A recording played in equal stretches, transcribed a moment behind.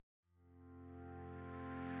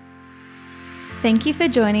Thank you for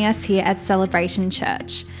joining us here at Celebration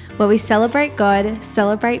Church, where we celebrate God,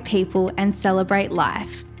 celebrate people, and celebrate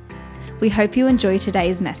life. We hope you enjoy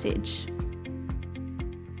today's message.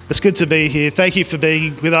 It's good to be here. Thank you for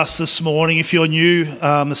being with us this morning. If you're new,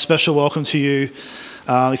 a special welcome to you.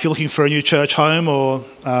 If you're looking for a new church home or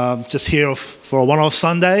just here for a one-off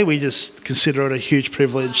Sunday, we just consider it a huge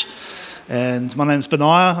privilege. And my name's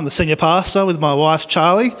Benaiah. I'm the senior pastor with my wife,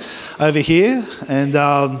 Charlie, over here. And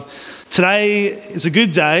today is a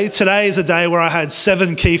good day. Today is a day where I had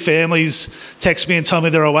 7 key families text me and tell me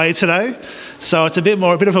they're away today. So it's a bit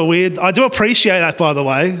of a weird... I do appreciate that, by the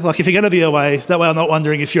way. Like, if you're going to be away, that way I'm not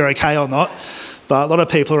wondering if you're okay or not. But a lot of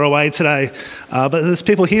people are away today. But there's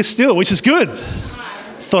people here still, which is good.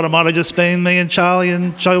 Thought it might have just been me and Charlie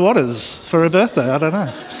and Joe Waters for her birthday. I don't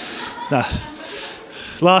know. Nah.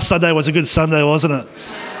 Last Sunday was a good Sunday, wasn't it?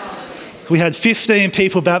 We had 15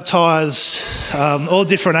 people baptised, all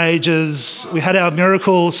different ages. We had our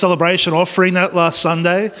miracle celebration offering that last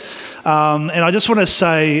Sunday. And I just want to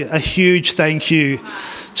say a huge thank you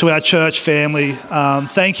to our church family.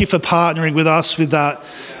 Thank you for partnering with us with that.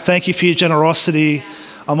 Thank you for your generosity.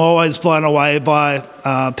 I'm always blown away by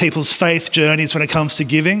people's faith journeys when it comes to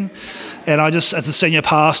giving. And I just, as a senior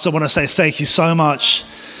pastor, want to say thank you so much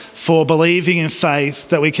for believing in faith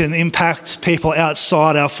that we can impact people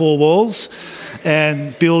outside our 4 walls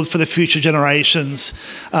and build for the future generations.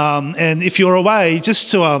 And if you're away,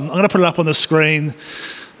 just to, I'm going to put it up on the screen,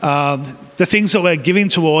 the things that we're giving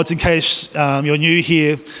towards, in case you're new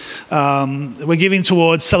here, we're giving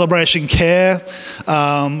towards Celebration Care.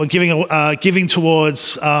 We're giving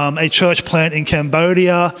towards a church plant in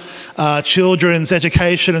Cambodia, children's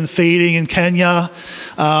education and feeding in Kenya.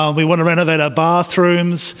 We want to renovate our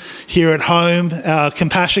bathrooms here at home.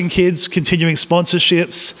 Compassion Kids, continuing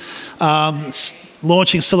sponsorships,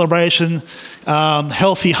 launching Celebration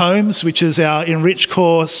Healthy Homes, which is our Enrich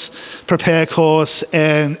course, Prepare course,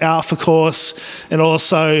 and Alpha course, and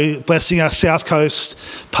also blessing our South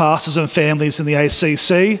Coast pastors and families in the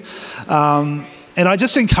ACC. And I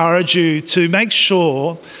just encourage you to make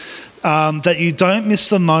sure that you don't miss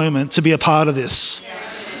the moment to be a part of this.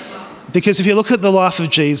 Because if you look at the life of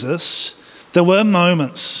Jesus, there were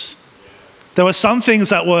moments. There were some things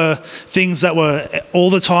that were all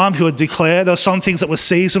the time he would declare. There were some things that were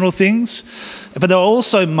seasonal things. But there were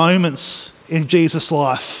also moments in Jesus'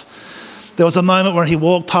 life. There was a moment when he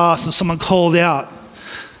walked past and someone called out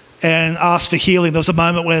and asked for healing. There was a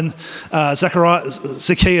moment when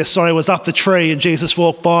Zacchaeus was up the tree and Jesus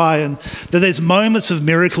walked by. And there's moments of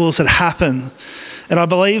miracles that happen. And I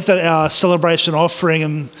believe that our celebration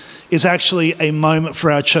offering is actually a moment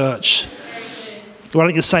for our church. Why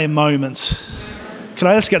don't you say moment? Can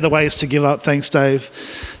I just get the ways to give up? Thanks, Dave.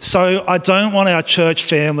 So I don't want our church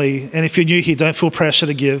family, and if you're new here, don't feel pressure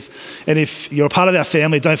to give. And if you're a part of our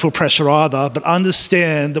family, don't feel pressure either, but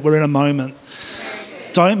understand that we're in a moment.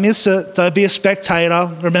 Don't miss it. Don't be a spectator.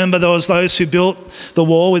 Remember, there was those who built the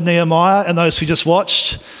wall with Nehemiah and those who just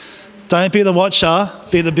watched. Don't be the watcher,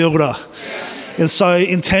 be the builder. And so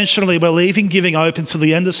intentionally, we're leaving giving open till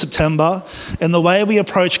the end of September. And the way we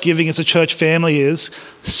approach giving as a church family is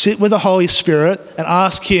sit with the Holy Spirit and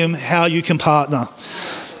ask him how you can partner.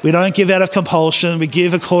 We don't give out of compulsion. We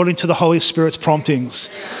give according to the Holy Spirit's promptings.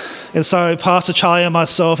 And so Pastor Charlie and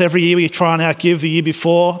myself, every year we try and outgive the year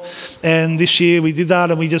before. And this year we did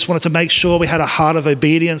that, and we just wanted to make sure we had a heart of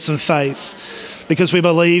obedience and faith because we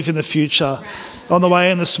believe in the future. On the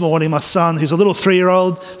way in this morning, my son, who's a little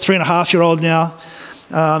 3.5-year-old now,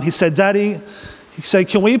 he said, Daddy,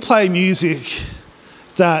 can we play music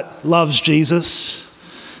that loves Jesus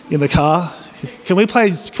in the car? Can we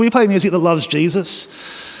play music that loves Jesus?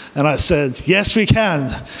 And I said, yes, we can.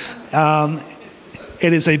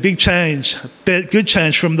 It is a big change, good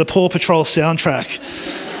change from the Paw Patrol soundtrack,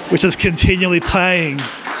 which is continually playing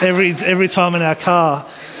every time in our car.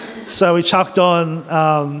 So we chucked on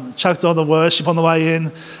the worship on the way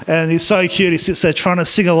in, and he's so cute. He sits there trying to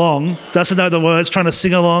sing along, doesn't know the words, trying to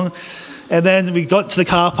sing along. And then we got to the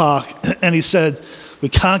car park, and he said, we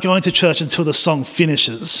can't go into church until the song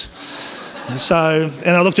finishes. And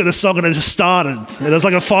I looked at the song, and it just started. It was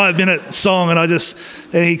like a 5-minute song, and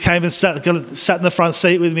he came and sat in the front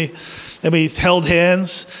seat with me, and we held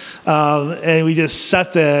hands, and we just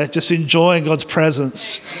sat there, just enjoying God's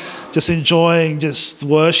presence. Just enjoying just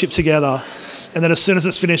worship together. And then as soon as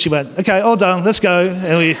it's finished, he went, okay, all done, let's go.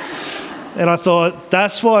 And I thought,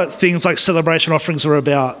 that's what things like celebration offerings are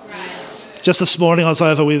about. Right. Just this morning I was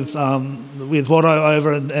over with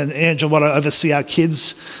Watto and Andrew and Watto oversee our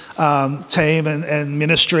kids team and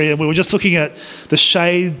ministry, and we were just looking at the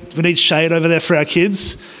shade. We need shade over there for our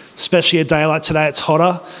kids, especially a day like today, it's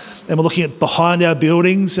hotter. and we're looking at behind our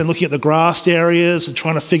buildings and looking at the grassed areas and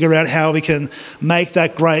trying to figure out how we can make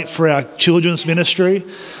that great for our children's ministry.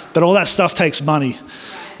 But all that stuff takes money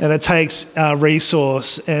and it takes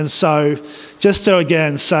resource. And so just to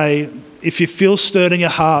again say, if you feel stirred in your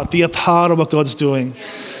heart, be a part of what God's doing.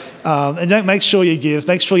 And don't make sure you give.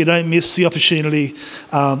 Make sure you don't miss the opportunity.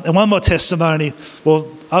 And one more testimony. Well,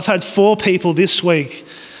 I've had 4 people this week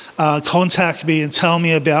contact me and tell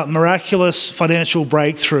me about miraculous financial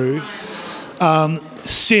breakthrough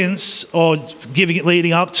since or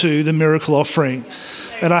leading up to the miracle offering.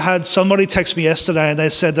 And I had somebody text me yesterday and they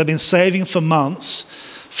said they've been saving for months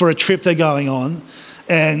for a trip they're going on.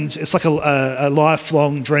 And it's like a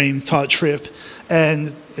lifelong dream type trip.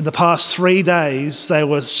 And in the past 3 days, they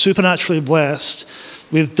were supernaturally blessed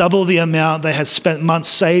with double the amount they had spent months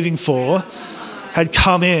saving for, had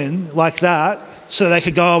come in like that, so they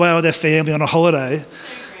could go away with their family on a holiday.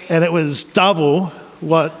 And it was double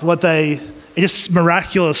what they, just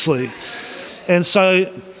miraculously. And so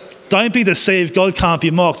don't be deceived, God can't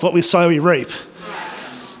be mocked. What we sow, we reap.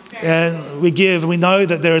 And we give, and we know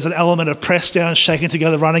that there is an element of pressed down, shaken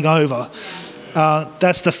together, running over.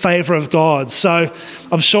 That's the favour of God. So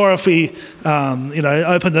I'm sure if we,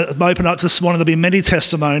 open up this morning, there'll be many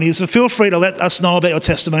testimonies. And feel free to let us know about your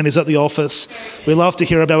testimonies at the office. We love to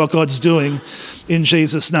hear about what God's doing in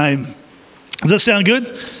Jesus' name. Does that sound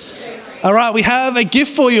good? All right, we have a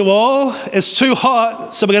gift for you all. It's too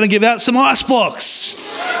hot, so we're going to give out some ice blocks.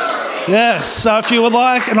 Yes, so if you would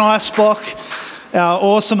like an ice block, our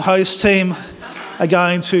awesome host team are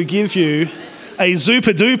going to give you a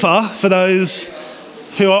Zupa Duper for those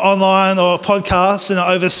who are online or podcasts and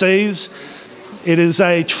are overseas. It is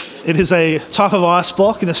a type of ice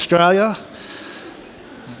block in Australia.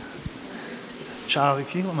 Charlie,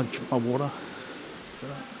 can you want my water? Is that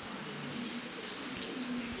it?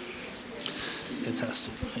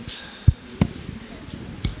 Fantastic, thanks.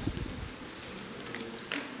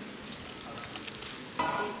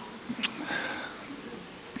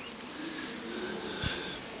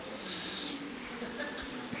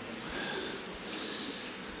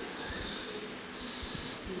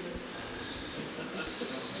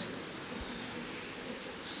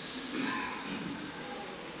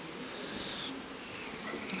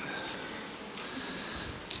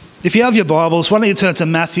 If you have your Bibles, why don't you turn to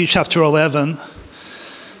Matthew chapter 11.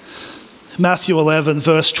 Matthew 11,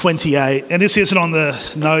 verse 28. And this isn't on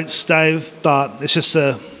the notes, Dave, but it's just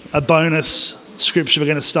a bonus scripture we're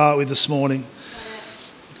going to start with this morning.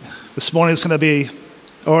 This morning is going to be,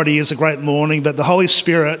 already is a great morning, but the Holy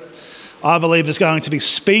Spirit, I believe, is going to be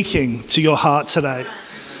speaking to your heart today.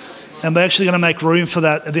 And we're actually going to make room for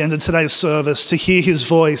that at the end of today's service, to hear his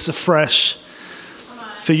voice afresh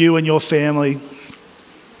for you and your family.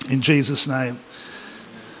 In Jesus' name.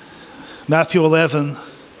 Matthew 11,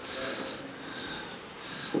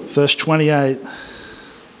 verse 28.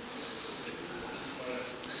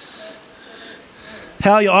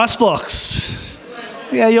 How are your ice blocks?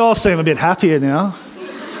 Yeah, you all seem a bit happier now.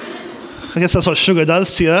 I guess that's what sugar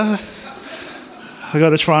does to you. I've got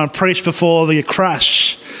to try and preach before you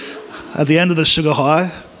crash at the end of the sugar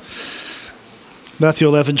high. Matthew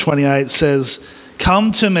 11:28 says,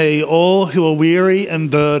 "Come to me, all who are weary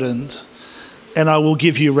and burdened, and I will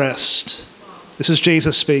give you rest." This is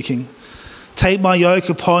Jesus speaking. "Take my yoke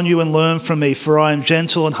upon you and learn from me, for I am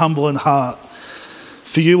gentle and humble in heart.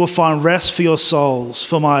 For you will find rest for your souls.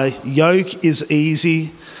 For my yoke is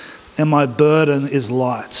easy and my burden is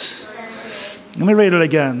light." Let me read it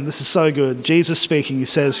again. This is so good. Jesus speaking. He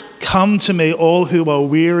says, "Come to me, all who are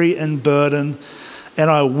weary and burdened, and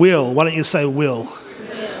I will." Why don't you say will?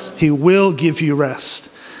 He will give you rest.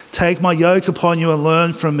 "Take my yoke upon you and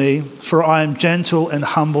learn from me, for I am gentle and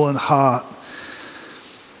humble in heart.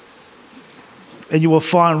 And you will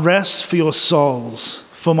find rest for your souls.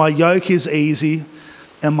 For my yoke is easy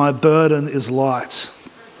and my burden is light."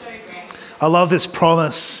 I love this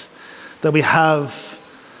promise that we have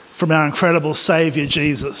from our incredible Saviour,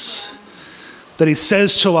 Jesus, that he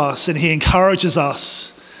says to us and he encourages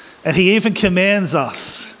us and he even commands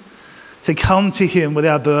us to come to him with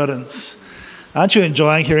our burdens. Aren't you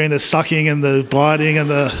enjoying hearing the sucking and the biting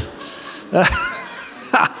and the...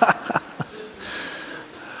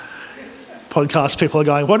 Podcast people are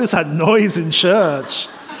going, what is that noise in church?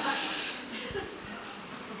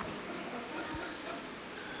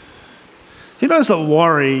 You know that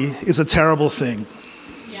worry is a terrible thing.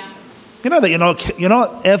 Yeah. You know that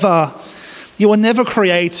you were never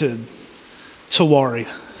created to worry.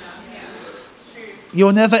 You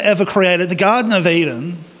were never ever created. The Garden of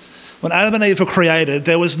Eden, when Adam and Eve were created,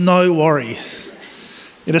 there was no worry.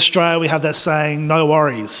 In Australia, we have that saying, no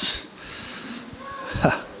worries.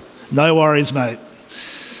 No worries, mate.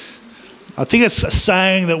 I think it's a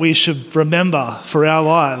saying that we should remember for our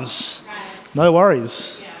lives. No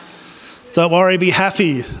worries. Don't worry, be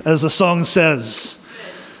happy, as the song says.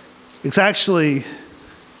 It's actually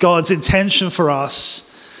God's intention for us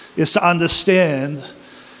is to understand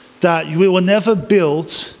that we were never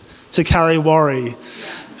built to carry worry.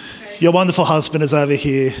 Your wonderful husband is over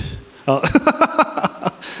here. Oh.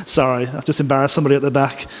 Sorry, I've just embarrassed somebody at the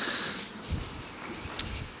back.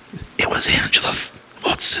 It was Angela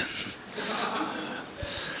Watson.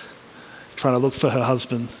 Trying to look for her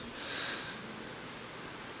husband.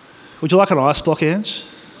 Would you like an ice block, Ange?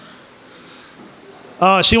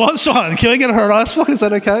 Oh, she wants one. Can we get her an ice block? Is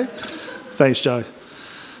that okay? Thanks, Joe.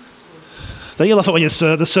 Don't you love it when the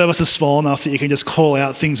service is small enough that you can just call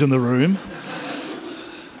out things in the room?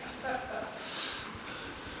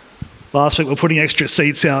 Last week we're putting extra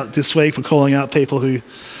seats out. This week we're calling out people who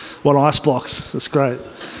want ice blocks. That's great.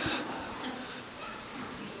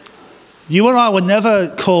 You and I were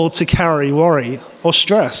never called to carry worry or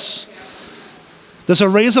stress. There's a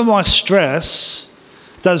reason why stress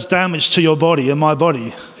does damage to your body and my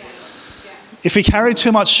body. If we carry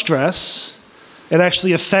too much stress, it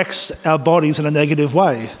actually affects our bodies in a negative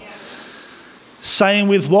way. Same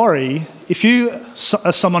with worry. If you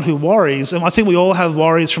are someone who worries, and I think we all have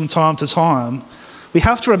worries from time to time, we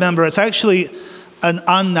have to remember it's actually an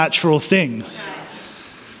unnatural thing.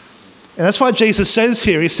 And that's why Jesus says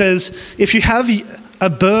here, he says, if you have a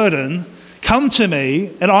burden, come to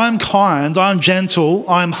me, and I'm kind, I'm gentle,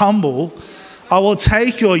 I'm humble. I will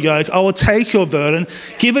take your yoke, I will take your burden,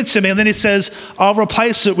 give it to me. And then he says, I'll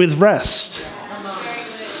replace it with rest.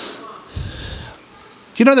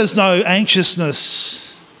 Do you know there's no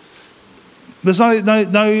anxiousness? There's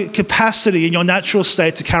no capacity in your natural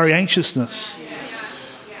state to carry anxiousness.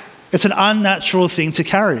 It's an unnatural thing to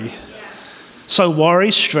carry. So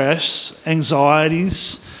worry, stress,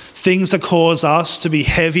 anxieties, things that cause us to be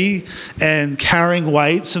heavy and carrying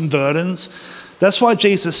weights and burdens. That's why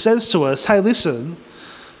Jesus says to us, hey, listen,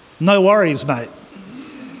 no worries, mate.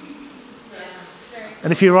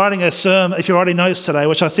 And if you're writing a sermon, if you're writing notes today,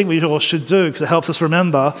 which I think we all should do because it helps us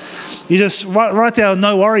remember, you just write down,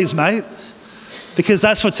 no worries, mate, because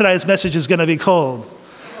that's what today's message is going to be called.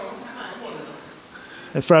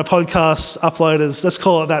 And for our podcast uploaders, let's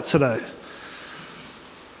call it that today.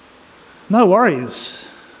 No worries.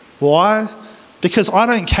 Why? Because I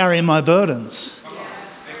don't carry my burdens.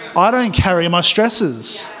 I don't carry my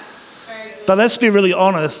stresses. But let's be really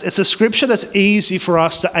honest, it's a scripture that's easy for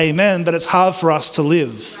us to amen, but it's hard for us to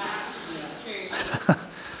live.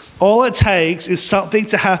 All it takes is something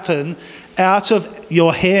to happen out of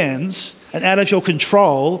your hands and out of your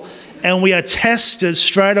control, and we are tested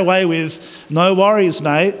straight away with, no worries,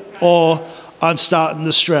 mate, or I'm starting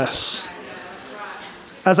to stress.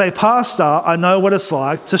 As a pastor, I know what it's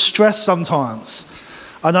like to stress sometimes.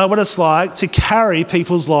 I know what it's like to carry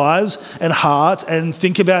people's lives and heart and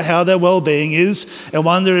think about how their well-being is and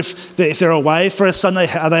wonder if they're away for a Sunday,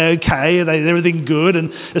 are they okay? Are they everything good? And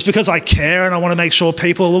it's because I care and I want to make sure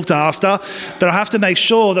people are looked after. But I have to make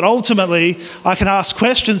sure that ultimately I can ask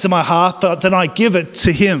questions in my heart, but then I give it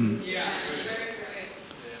to him.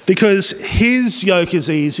 Because his yoke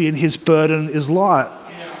is easy and his burden is light.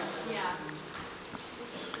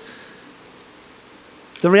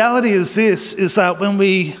 The reality is this, is that when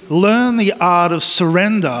we learn the art of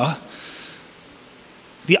surrender,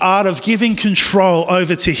 the art of giving control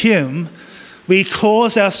over to him, we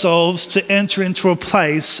cause ourselves to enter into a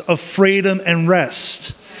place of freedom and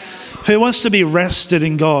rest. Who wants to be rested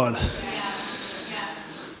in God?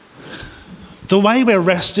 The way we're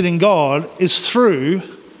rested in God is through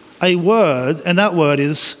a word, and that word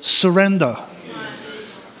is surrender.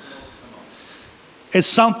 It's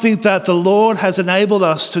something that the Lord has enabled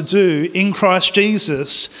us to do in Christ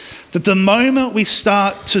Jesus, that the moment we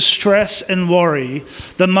start to stress and worry,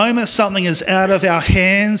 the moment something is out of our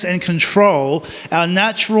hands and control, our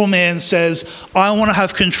natural man says, I want to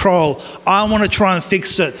have control. I want to try and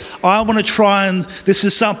fix it. I want to try and, this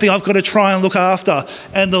is something I've got to try and look after.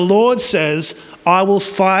 And the Lord says, I will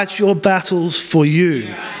fight your battles for you.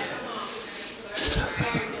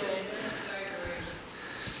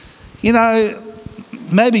 You know,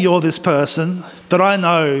 maybe you're this person, but I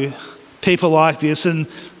know people like this, and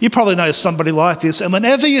you probably know somebody like this, and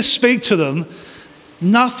whenever you speak to them,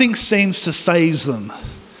 nothing seems to faze them.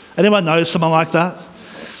 Anyone know someone like that?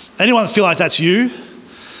 Anyone feel like that's you?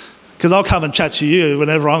 Because I'll come and chat to you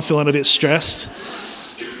whenever I'm feeling a bit stressed.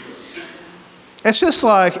 It's just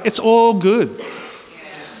like, it's all good.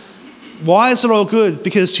 Why is it all good?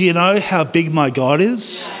 Because do you know how big my God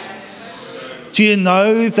is? Do you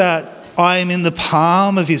know that I am in the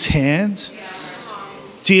palm of his hand?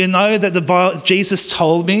 Do you know that Jesus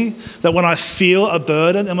told me that when I feel a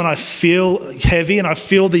burden and when I feel heavy and I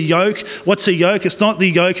feel the yoke, what's a yoke? It's not the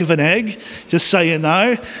yoke of an egg, just so you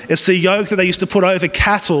know. It's the yoke that they used to put over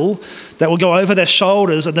cattle that would go over their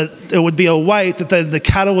shoulders, and that there would be a weight that then the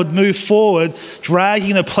cattle would move forward,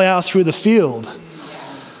 dragging the plough through the field.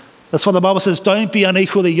 That's why the Bible says, don't be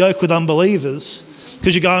unequally yoked with unbelievers,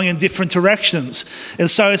 because you're going in different directions. And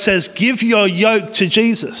so it says, give your yoke to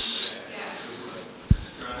Jesus.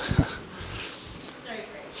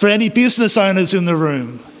 For any business owners in the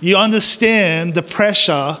room, you understand the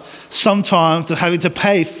pressure sometimes of having to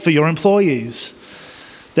pay for your employees.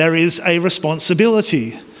 There is a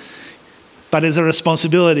responsibility, but it's a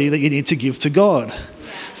responsibility that you need to give to God.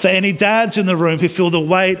 For any dads in the room who feel the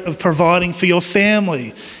weight of providing for your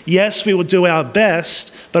family, yes, we will do our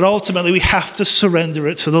best, but ultimately we have to surrender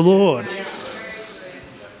it to the Lord.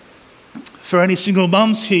 For any single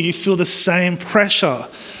mums here, you feel the same pressure.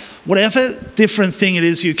 Whatever different thing it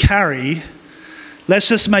is you carry, let's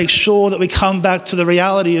just make sure that we come back to the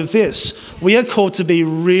reality of this. We are called to be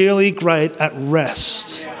really great at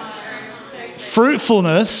rest.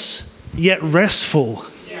 Fruitfulness, yet restful.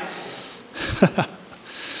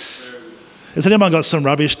 Has anyone got some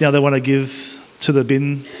rubbish now they want to give to the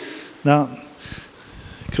bin? No?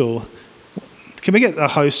 Cool. Can we get a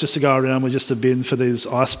host just to go around with just a bin for these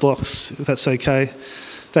ice blocks, if that's okay?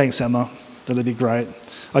 Thanks, Emma. That'd be great.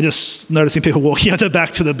 I just noticing people walking out the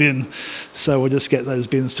back to the bin. So we'll just get those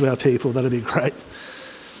bins to our people. That'd be great.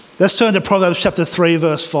 Let's turn to Proverbs chapter 3,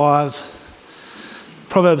 verse 5.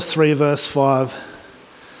 Proverbs 3, verse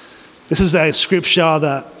 5. This is a scripture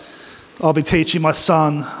that I'll be teaching my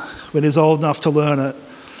son when he's old enough to learn it.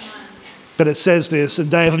 But it says this, and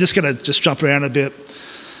Dave, I'm just going to jump around a bit.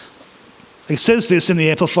 It says this in the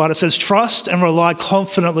Amplified. It says, trust and rely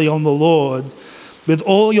confidently on the Lord with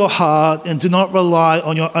all your heart, and do not rely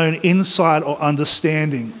on your own insight or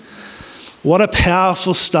understanding. What a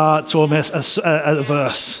powerful start to a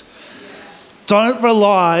verse. Don't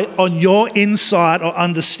rely on your insight or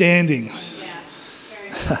understanding.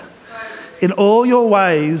 In all your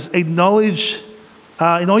ways, acknowledge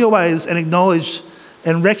and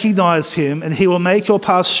recognize him, and he will make your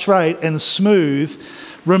path straight and smooth,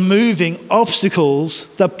 removing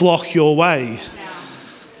obstacles that block your way.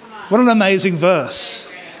 What an amazing verse.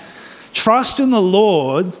 Trust in the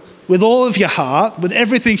Lord with all of your heart, with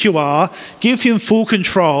everything you are. Give him full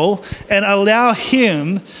control and allow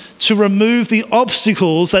him to remove the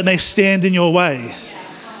obstacles that may stand in your way.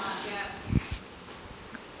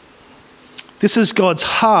 This is God's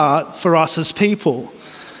heart for us as people.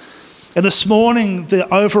 And this morning, the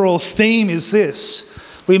overall theme is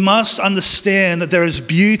this. We must understand that there is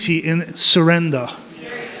beauty in surrender.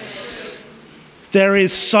 There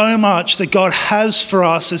is so much that God has for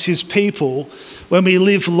us as his people when we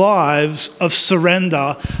live lives of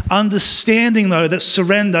surrender, understanding though that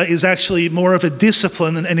surrender is actually more of a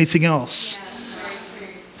discipline than anything else.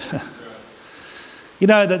 You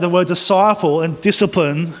know that the word disciple and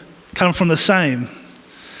discipline come from the same.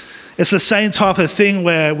 It's the same type of thing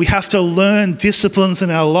where we have to learn disciplines in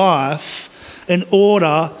our life in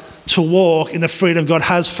order to walk in the freedom God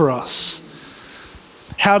has for us.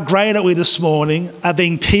 How great are we this morning at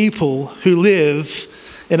being people who live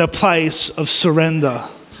in a place of surrender.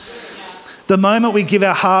 The moment we give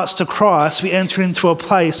our hearts to Christ, we enter into a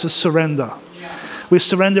place of surrender. We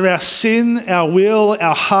surrender our sin, our will,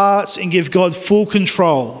 our hearts, and give God full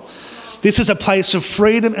control. This is a place of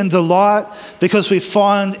freedom and delight because we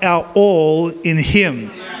find our all in him.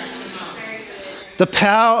 The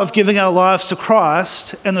power of giving our lives to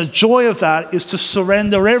Christ and the joy of that is to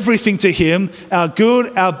surrender everything to him, our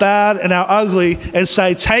good, our bad, and our ugly, and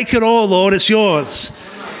say, take it all, Lord, it's yours.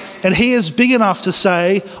 And he is big enough to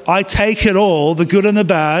say, I take it all, the good and the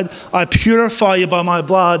bad, I purify you by my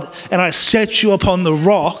blood, and I set you upon the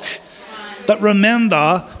rock. But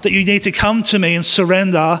remember that you need to come to me and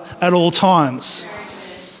surrender at all times.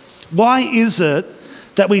 Why is it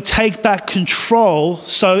that we take back control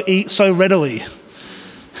so readily?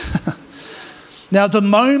 Now, the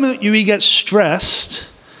moment we get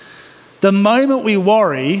stressed, the moment we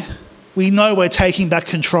worry, we know we're taking back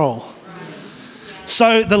control.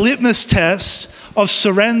 So the litmus test of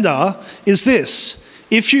surrender is this.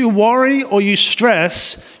 If you worry or you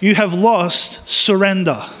stress, you have lost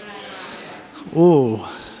surrender.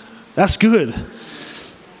 Oh, that's good.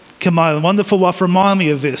 Can my wonderful wife remind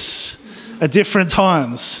me of this at different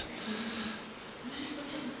times?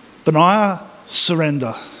 Benaiah,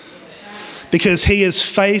 surrender. because he is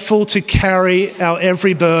faithful to carry our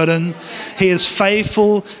every burden. He is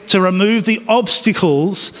faithful to remove the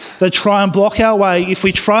obstacles that try and block our way if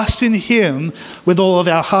we trust in him with all of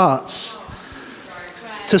our hearts.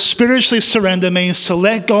 To spiritually surrender means to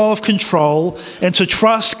let go of control and to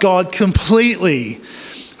trust God completely,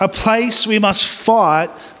 a place we must fight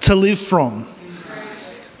to live from.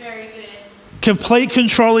 Very good. Complete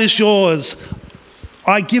control is yours.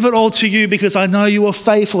 I give it all to you because I know you are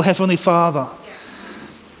faithful, Heavenly Father.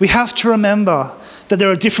 We have to remember that there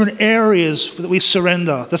are different areas that we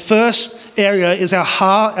surrender. The first area is our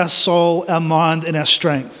heart, our soul, our mind, and our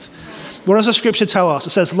strength. What does the scripture tell us?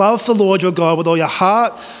 It says, love the Lord your God with all your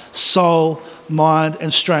heart, soul, mind,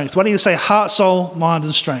 and strength. Why don't you say heart, soul, mind,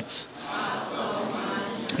 and strength? Heart, soul,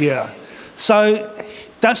 mind. Yeah. So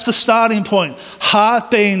that's the starting point.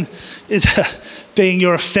 Heart being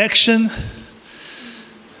your affection,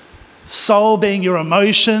 soul being your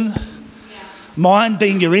emotion, mind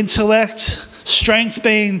being your intellect, strength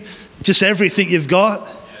being just everything you've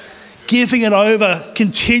got. Giving it over,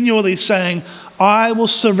 continually saying, I will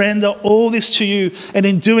surrender all this to you, and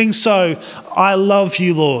in doing so, I love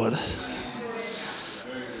you, Lord.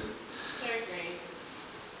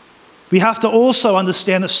 We have to also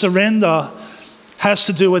understand that surrender has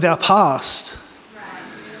to do with our past.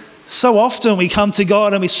 So often we come to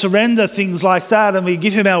God and we surrender things like that, and we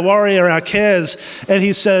give him our worry or our cares, and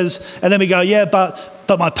he says, and then we go, yeah,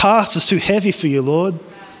 but my past is too heavy for you, Lord.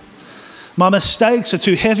 My mistakes are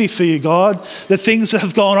too heavy for you, God. The things that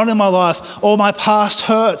have gone on in my life, all my past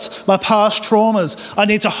hurts, my past traumas, I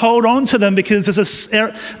need to hold on to them because there's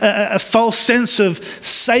a false sense of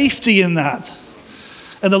safety in that.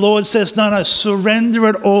 And the Lord says, no, surrender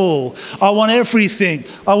it all. I want everything.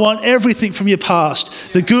 I want everything from your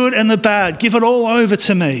past, the good and the bad. Give it all over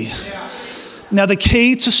to me. Yeah. Now, the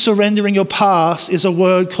key to surrendering your past is a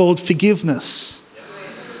word called forgiveness.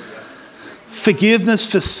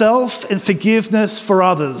 Forgiveness for self and forgiveness for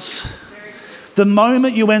others. The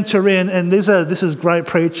moment you enter in, and this is great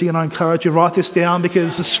preaching, and I encourage you to write this down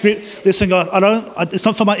because the script, listen guys, it's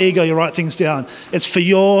not for my ego you write things down. It's for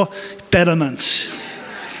your betterment.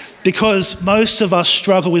 Because most of us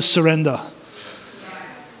struggle with surrender.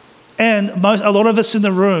 And a lot of us in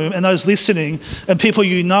the room and those listening and people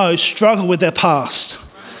you know struggle with their past.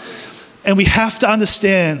 And we have to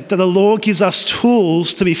understand that the Lord gives us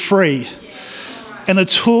tools to be free. And the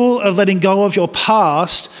tool of letting go of your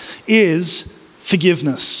past is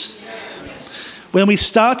forgiveness. When we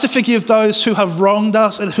start to forgive those who have wronged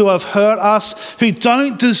us and who have hurt us, who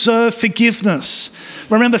don't deserve forgiveness.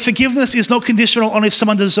 Remember, forgiveness is not conditional on if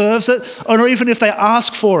someone deserves it or even if they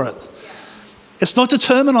ask for it. It's not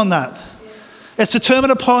determined on that. It's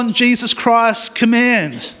determined upon Jesus Christ's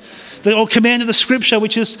command, or command of the scripture,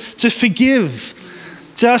 which is to forgive.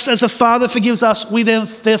 Just as the Father forgives us, we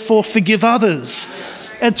therefore forgive others.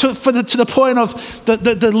 And to the point of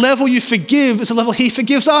the level you forgive is the level he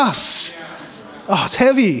forgives us. Oh, it's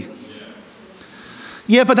heavy.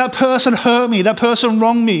 Yeah, but that person hurt me. That person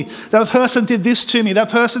wronged me. That person did this to me. That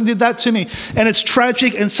person did that to me. And it's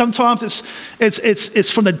tragic. And sometimes it's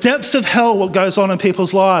from the depths of hell what goes on in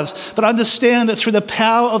people's lives. But understand that through the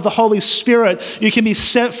power of the Holy Spirit, you can be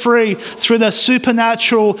set free through the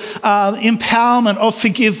supernatural empowerment of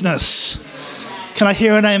forgiveness. Can I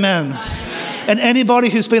hear an amen? And anybody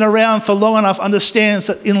who's been around for long enough understands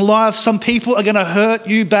that in life, some people are going to hurt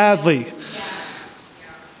you badly.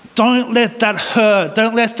 Don't let that hurt,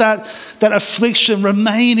 don't let that affliction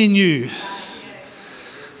remain in you.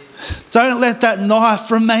 Don't let that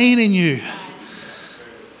knife remain in you.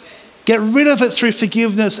 Get rid of it through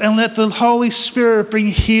forgiveness and let the Holy Spirit bring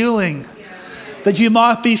healing, that you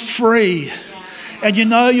might be free. And you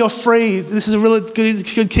know you're free. This is a really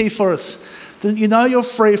good key for us. That you know you're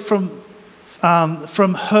free from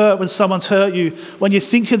hurt when someone's hurt you, when you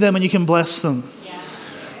think of them and you can bless them.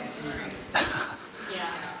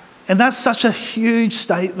 And that's such a huge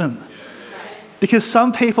statement because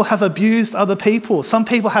some people have abused other people. Some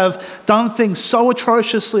people have done things so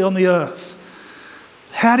atrociously on the earth.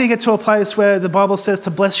 How do you get to a place where the Bible says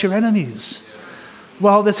to bless your enemies?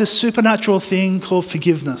 Well, there's this supernatural thing called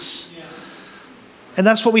forgiveness. And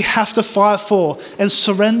that's what we have to fight for. And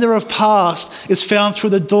surrender of past is found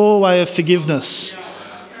through the doorway of forgiveness.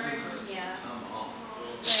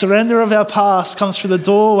 Surrender of our past comes through the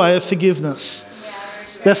doorway of forgiveness.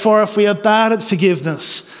 Therefore, if we are bad at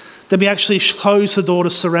forgiveness, then we actually close the door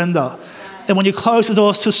to surrender. And when you close the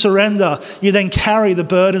doors to surrender, you then carry the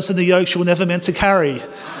burdens and the yokes you were never meant to carry.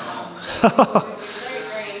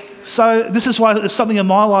 So this is why there's something in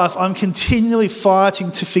my life I'm continually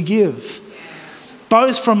fighting to forgive.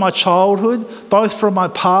 both from my childhood, both from my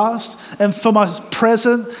past, and for my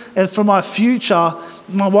present and for my future.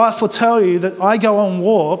 My wife will tell you that I go on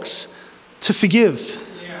walks to forgive.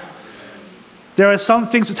 There are some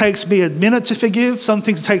things it takes me a minute to forgive, some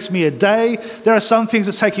things it takes me a day. There are some things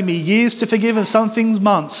it's taking me years to forgive, and some things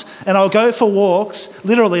months. And I'll go for walks,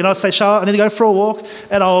 literally, and I'll say, Charlotte, I need to go for a walk,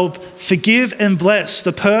 and I'll forgive and bless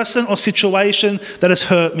the person or situation that has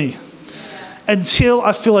hurt me until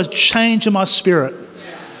I feel a change in my spirit.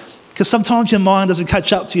 Because sometimes your mind doesn't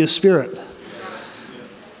catch up to your spirit.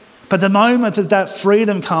 But the moment that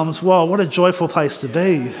freedom comes, wow, what a joyful place to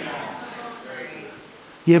be.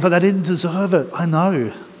 Yeah, but they didn't deserve it. I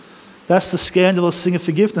know. That's the scandalous thing of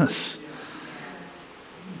forgiveness.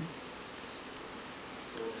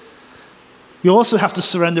 We also have to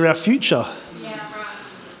surrender our future.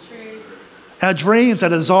 Our dreams, our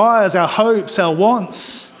desires, our hopes, our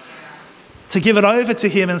wants. To give it over to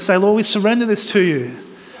him and say, Lord, we surrender this to you.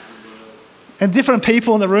 And different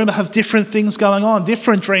people in the room have different things going on,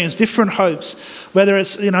 different dreams, different hopes. Whether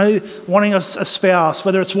it's, wanting a spouse,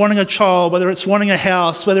 whether it's wanting a child, whether it's wanting a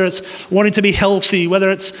house, whether it's wanting to be healthy,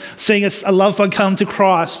 whether it's seeing a loved one come to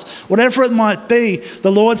Christ. Whatever it might be,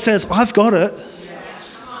 the Lord says, I've got it.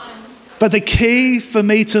 But the key for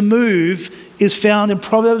me to move is found in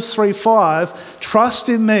Proverbs 3:5. Trust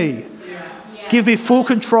in me. Give me full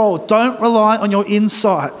control. Don't rely on your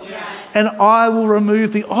insight. And I will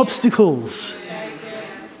remove the obstacles.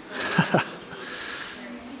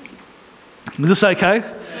 Is this okay?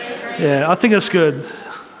 Yeah, I think it's good.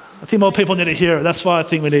 I think more people need to hear it. That's why I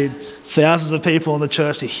think we need thousands of people in the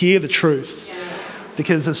church to hear the truth.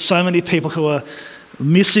 Because there's so many people who are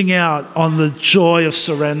missing out on the joy of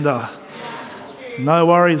surrender. No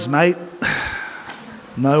worries, mate.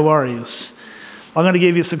 No worries. I'm going to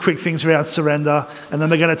give you some quick things around surrender, and then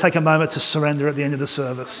we're going to take a moment to surrender at the end of the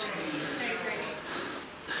service.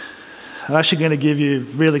 I'm actually going to give you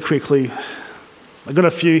really quickly, I've got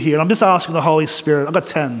a few here, and I'm just asking the Holy Spirit. I've got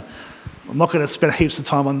 10. I'm not going to spend heaps of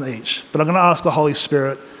time on each, but I'm going to ask the Holy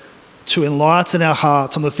Spirit to enlighten our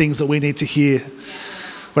hearts on the things that we need to hear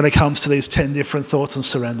when it comes to these 10 different thoughts on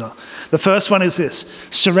surrender. The first one is this: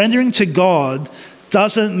 surrendering to God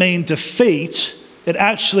doesn't mean defeat, it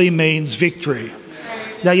actually means victory.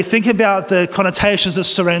 Now you think about the connotations of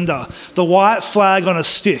surrender, the white flag on a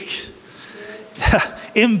stick.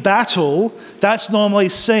 In battle, that's normally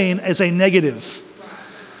seen as a negative.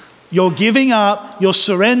 You're giving up, you're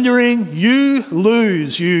surrendering, you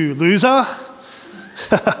lose, you loser.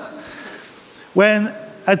 When,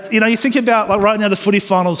 you think about, like right now the footy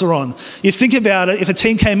finals are on. You think about it, if a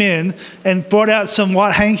team came in and brought out some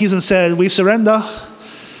white hankies and said, we surrender.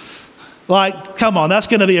 Like, come on, that's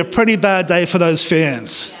going to be a pretty bad day for those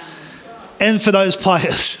fans and for those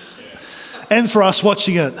players and for us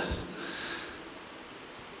watching it.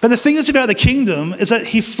 But the thing is about the kingdom is that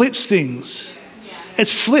he flips things.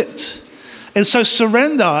 It's flipped. And so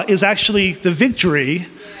surrender is actually the victory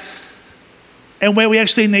and where we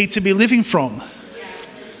actually need to be living from.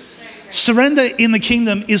 Surrender in the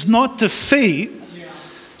kingdom is not defeat.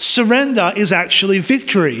 Surrender is actually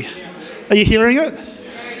victory. Are you hearing it?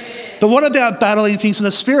 But what about battling things in the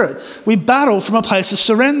spirit? We battle from a place of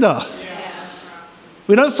surrender.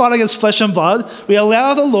 We don't fight against flesh and blood. We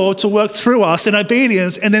allow the Lord to work through us in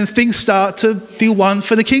obedience, and then things start to be won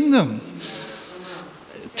for the kingdom.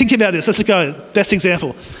 Think about this. Let's go. Best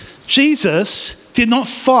example. Jesus did not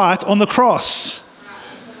fight on the cross.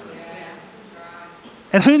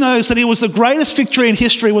 And who knows that it was the greatest victory in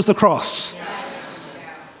history was the cross.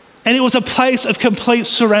 And it was a place of complete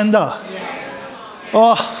surrender.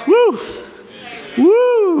 Oh, woo.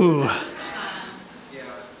 Woo.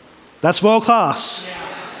 That's world class.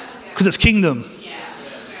 Because it's kingdom.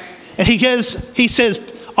 And he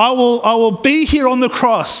says, I will be here on the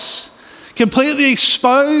cross, completely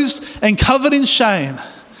exposed and covered in shame,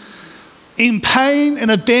 in pain and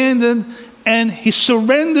abandoned. And he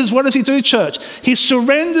surrenders. What does he do, church? He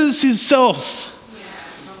surrenders himself.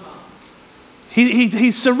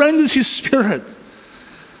 He surrenders his spirit.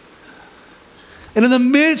 And in the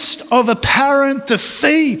midst of apparent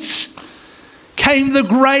defeat came the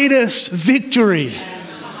greatest victory.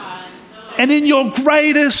 And in your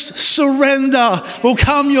greatest surrender will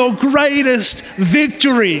come your greatest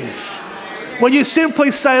victories. When you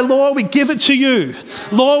simply say, Lord, we give it to you.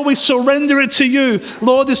 Lord, we surrender it to you.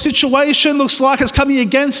 Lord, this situation looks like it's coming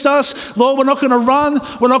against us. Lord, we're not going to run.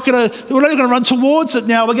 We're not going to run towards it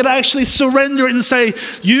now. We're going to actually surrender it and say,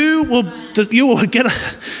 you will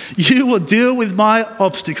deal with my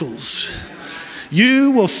obstacles.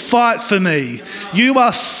 You will fight for me. You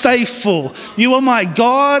are faithful. You are my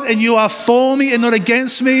God, and you are for me and not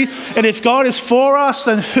against me. And if God is for us,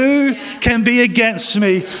 then who can be against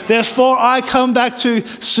me? Therefore, I come back to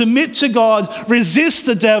submit to God, resist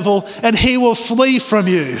the devil, and he will flee from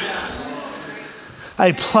you.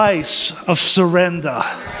 A place of surrender.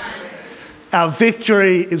 Our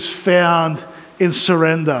victory is found in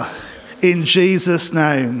surrender. In Jesus'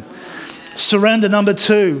 name. Surrender number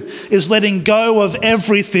 2 is letting go of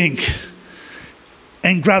everything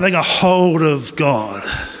and grabbing a hold of God.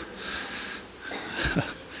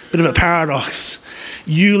 Bit of a paradox.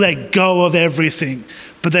 You let go of everything,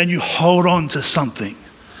 but then you hold on to something,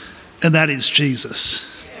 and that is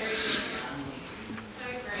Jesus.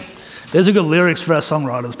 There's a good lyrics for our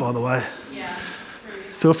songwriters, by the way.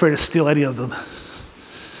 Feel free to steal any of them.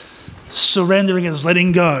 Surrendering is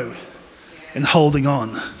letting go and holding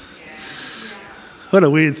on. What a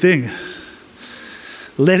weird thing.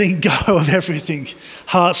 Letting go of everything,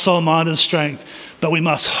 heart, soul, mind, and strength, but we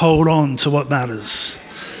must hold on to what matters,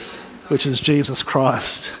 which is Jesus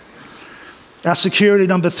Christ. Our security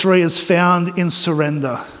number 3 is found in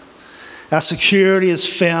surrender. Our security is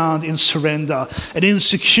found in surrender. And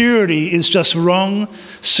insecurity is just wrong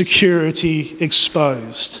security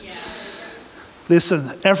exposed.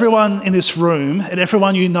 Listen, everyone in this room and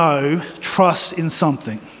everyone you know trusts in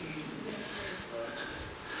something.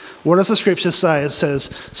 What does the scripture say? It says,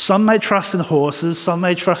 some may trust in horses, some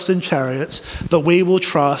may trust in chariots, but we will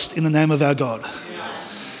trust in the name of our God.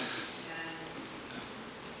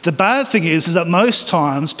 The bad thing is that most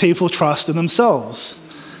times people trust in themselves.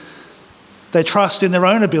 They trust in their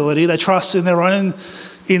own ability, they trust in their own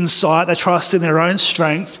insight, they trust in their own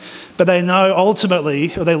strength, but they know ultimately,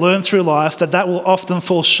 or they learn through life, that will often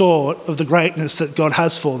fall short of the greatness that God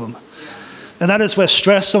has for them. And that is where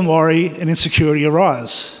stress and worry and insecurity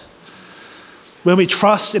arise. When we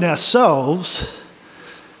trust in ourselves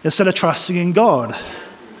instead of trusting in God.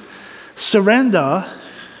 Surrender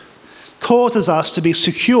causes us to be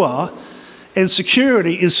secure, and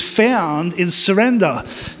security is found in surrender.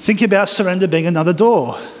 Think about surrender being another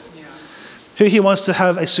door. Who here wants to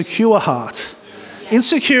have a secure heart?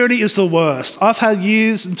 Insecurity is the worst. I've had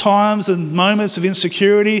years and times and moments of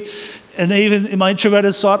insecurity, and even in my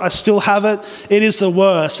introverted side, I still have it. It is the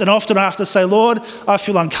worst. And often I have to say, Lord, I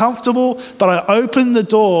feel uncomfortable, but I open the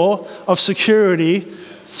door of security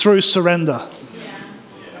through surrender.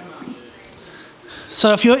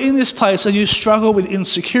 So if you're in this place and you struggle with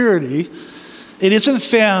insecurity, it isn't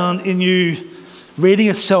found in you reading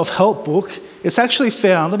a self-help book. It's actually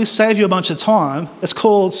found, let me save you a bunch of time, it's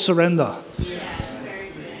called surrender.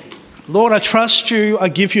 Lord, I trust you, I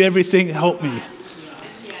give you everything, help me.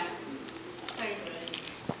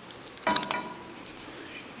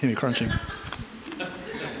 Hear me crunching.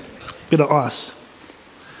 Bit of ice.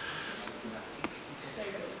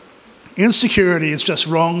 Insecurity is just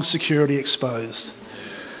wrong security exposed.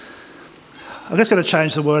 I'm just going to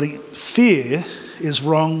change the wording. Fear is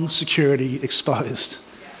wrong security exposed.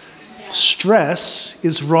 Stress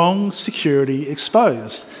is wrong security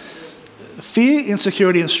exposed. Fear,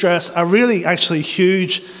 insecurity, and stress are really actually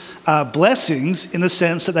huge blessings in the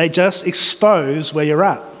sense that they just expose where you're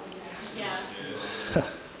at.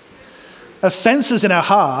 Offences in our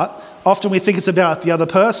heart, often we think it's about the other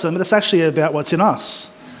person, but it's actually about what's in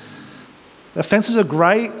us. Offence is a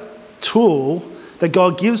great tool that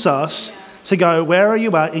God gives us to go, where are you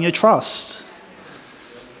at in your trust?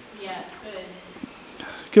 Yeah,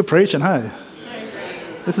 good preaching, hey?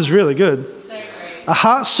 So this is really good. So a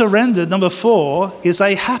heart surrendered, number 4, is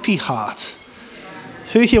a happy heart.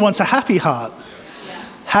 Who here wants a happy heart?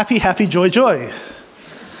 Happy, happy, joy, joy.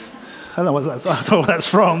 I don't know what that's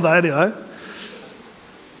from, but anyway.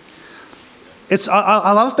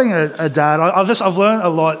 I love being a dad. I've learned a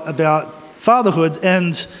lot about fatherhood,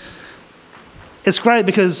 and it's great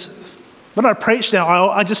because when I preach now,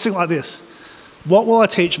 I just think like this: what will I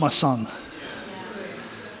teach my son?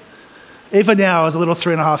 Even now, as a little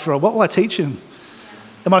 3.5-year-old, what will I teach him?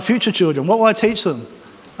 And my future children, what will I teach them?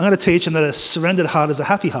 I'm going to teach them that a surrendered heart is a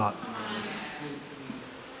happy heart.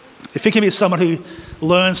 If he can be someone who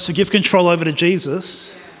learns to give control over to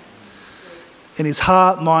Jesus in his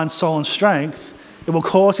heart, mind, soul, and strength, it will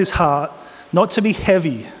cause his heart not to be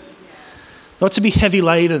heavy, not to be heavy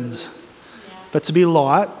laden, but to be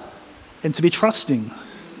light and to be trusting.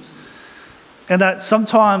 And that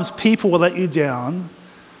sometimes people will let you down,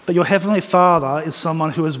 but your Heavenly Father is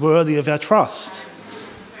someone who is worthy of our trust.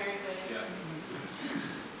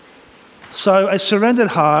 So a surrendered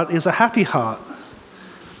heart is a happy heart.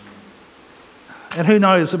 And who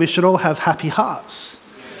knows that we should all have happy hearts.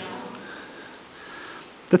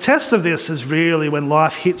 The test of this is really when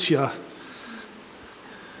life hits you,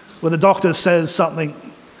 when the doctor says something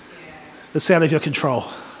that's out of your control.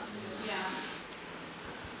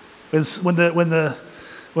 When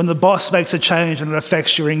the boss makes a change and it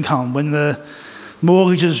affects your income, when the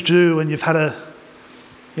mortgage is due and you've had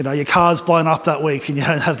your car's blown up that week and you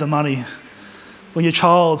don't have the money, when your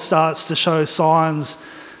child starts to show signs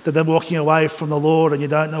that they're walking away from the Lord and you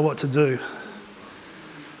don't know what to do.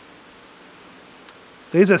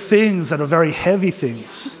 These are things that are very heavy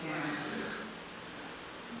things.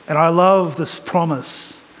 And I love this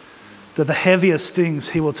promise that the heaviest things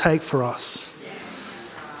he will take for us.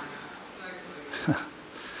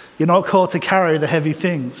 You're not called to carry the heavy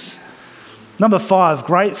things. Number 5,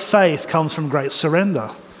 great faith comes from great surrender.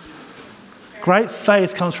 Great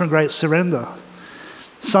faith comes from great surrender.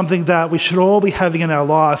 Something that we should all be having in our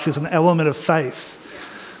life is an element of faith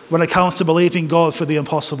when it comes to believing God for the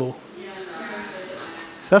impossible.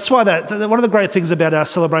 That's why one of the great things about our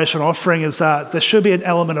celebration offering is that there should be an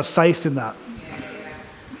element of faith in that.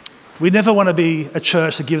 We never want to be a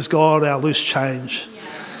church that gives God our loose change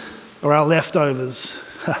or our leftovers.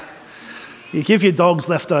 You give your dogs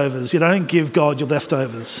leftovers. You don't give God your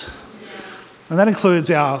leftovers. And that includes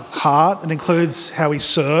our heart. It includes how we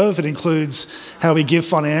serve. It includes how we give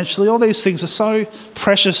financially. All these things are so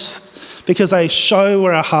precious because they show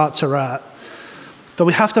where our hearts are at. But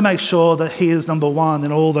we have to make sure that he is number one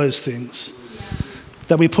in all those things.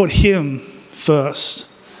 That we put him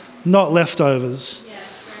first, not leftovers.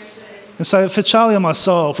 And so for Charlie and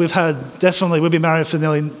myself, we've been married for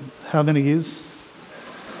nearly, how many years?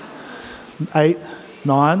 8,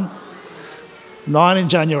 9? 9 in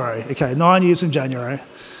January. Okay, 9 years in January.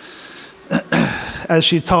 As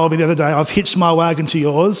she told me the other day, I've hitched my wagon to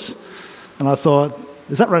yours. And I thought,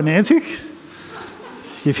 is that romantic?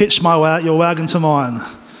 You've hitched your wagon to mine.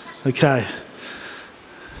 Okay.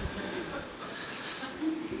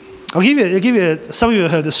 I'll give you, some of you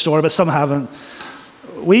have heard this story, but some haven't.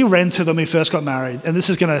 We rented when we first got married, and this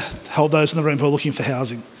is going to help those in the room who are looking for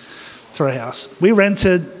housing, for a house. We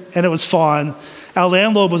rented, and it was fine. Our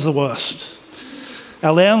landlord was the worst.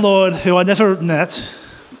 Our landlord, who I never met,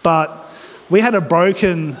 but we had a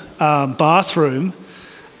broken bathroom,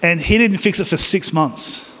 and he didn't fix it for 6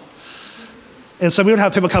 months. And so we would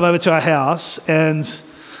have people come over to our house and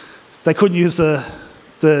they couldn't use the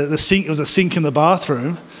sink. It was a sink in the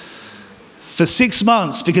bathroom for 6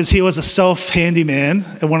 months because he was a self-handyman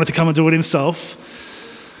and wanted to come and do it himself.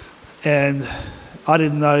 And I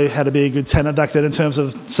didn't know how to be a good tenant back then in terms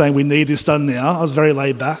of saying we need this done now. I was very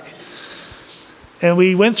laid back. And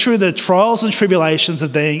we went through the trials and tribulations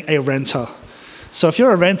of being a renter. So if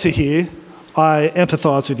you're a renter here, I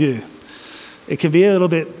empathise with you. It can be a little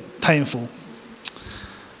bit painful.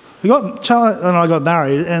 Charlotte and I got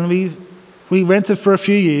married and we rented for a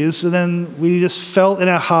few years, and then we just felt in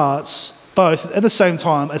our hearts, both at the same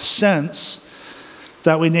time, a sense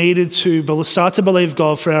that we needed to start to believe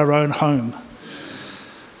God for our own home.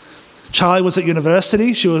 Charlie was at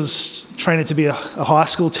university. She was training to be a high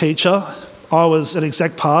school teacher. I was an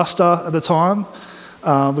exec pastor at the time,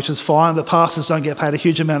 which is fine, but pastors don't get paid a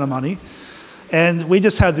huge amount of money. And we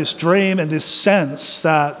just had this dream and this sense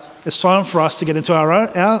that it's time for us to get into our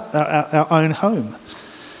own home.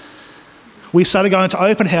 We started going to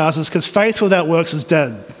open houses because faith without works is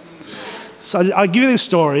dead. So I give you these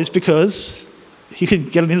stories because you can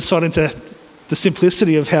get an insight into the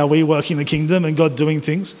simplicity of how we work in the kingdom and God doing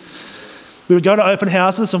things. We would go to open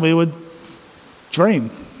houses and we would dream.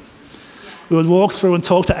 We would walk through and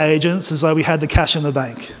talk to agents as though we had the cash in the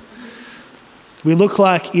bank. We look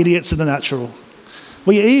like idiots in the natural.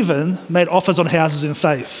 We even made offers on houses in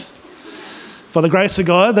faith. By the grace of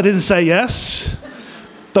God, they didn't say yes,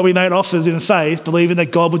 but we made offers in faith, believing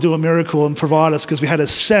that God would do a miracle and provide us because we had a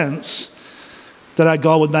sense that our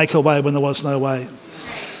God would make a way when there was no way.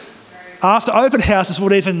 After open houses,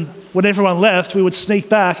 when everyone left, we would sneak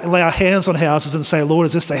back and lay our hands on houses and say, Lord,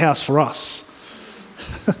 is this the house for us?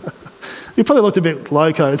 We probably looked a bit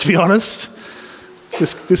loco, to be honest.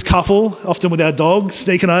 This couple, often with our dogs,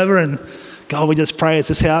 sneaking over and, God, we just pray, is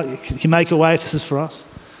this how you can make a way if this is for us?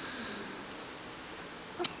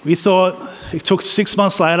 We thought it took 6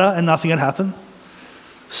 months later and nothing had happened.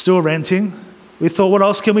 Still renting. We thought, what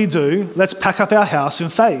else can we do? Let's pack up our house in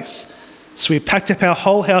faith. So we packed up our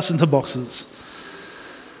whole house into boxes.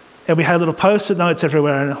 And we had little post-it notes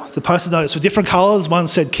everywhere. And the post-it notes were different colours. One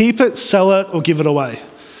said, keep it, sell it, or give it away.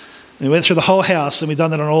 And we went through the whole house and we've done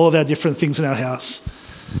that on all of our different things in our house.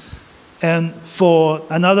 And for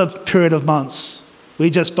another period of months, we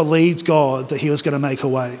just believed God that he was going to make a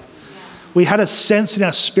way. We had a sense in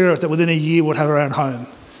our spirit that within a year we'd have our own home.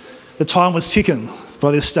 The time was ticking.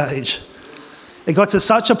 by this stage. It got to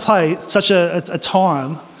such a place, such a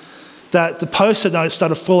time that the Post-it notes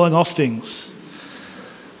started falling off things.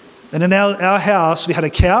 And in our house, we had a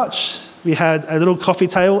couch, we had a little coffee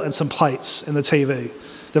table and some plates and the TV.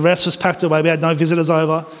 The rest was packed away. We had no visitors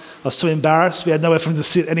over. I was too embarrassed. We had nowhere for them to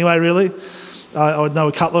sit anyway, really. I had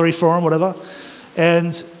no cutlery for them, whatever.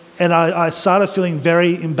 And I started feeling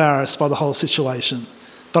very embarrassed by the whole situation.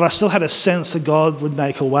 But I still had a sense that God would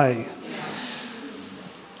make a way.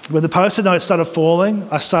 When the Post-it notes started falling,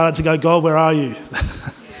 I started to go, God, where are you?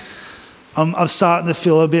 I'm starting to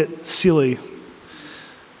feel a bit silly.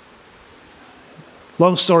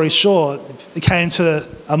 Long story short, it came to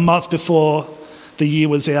a month before the year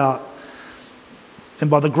was out. And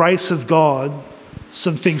by the grace of God,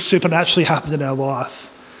 some things supernaturally happened in our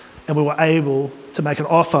life. And we were able to make an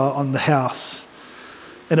offer on the house.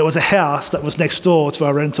 And it was a house that was next door to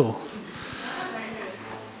our rental.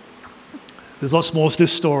 There's lots more to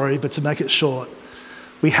this story, but to make it short,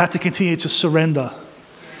 we had to continue to surrender.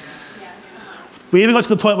 We even got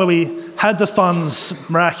to the point where we had the funds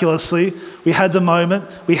miraculously, we had the moment,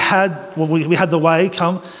 we had the way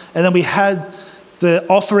come, and then we had the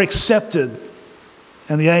offer accepted.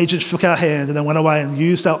 And the agent shook our hand and then went away and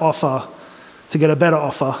used our offer to get a better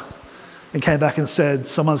offer and came back and said,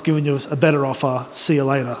 someone's given you a better offer, see you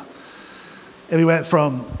later. And we went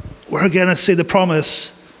from, we're going to see the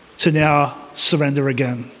promise, to now surrender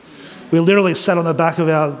again. We literally sat on the back of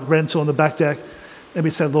our rental on the back deck and we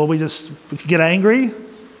said, Lord, we could get angry.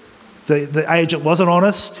 The agent wasn't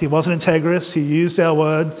honest. He wasn't integrous. He used our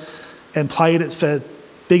word and played it for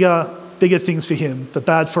bigger things for him, but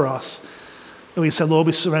bad for us. And we said, Lord,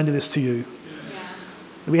 we surrender this to you.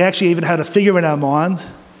 Yeah. We actually even had a figure in our mind,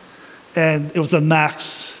 and it was the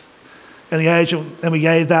max. And the agent, and we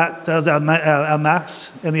gave that was our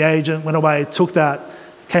max, and the agent went away, took that,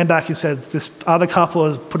 came back and said, this other couple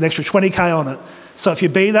has put an extra 20K on it. So if you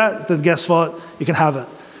beat that, then guess what? You can have it.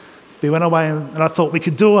 We went away and I thought we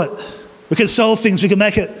could do it. We could sell things, we could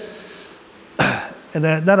make it. And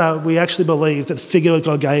then, no, we actually believed that the figure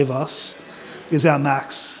God gave us is our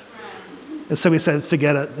max. And so we said,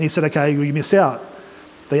 forget it. And he said, okay, you miss out.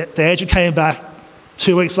 The agent came back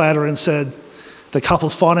 2 weeks later and said, the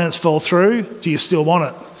couple's finance fell through. Do you still want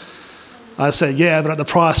it? I said, yeah, but at the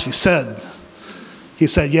price we said. He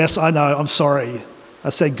said, yes, I know, I'm sorry. I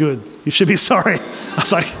said, good, you should be sorry. I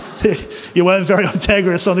was like, you weren't very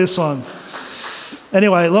integrous on this one.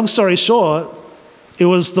 Anyway, long story short, it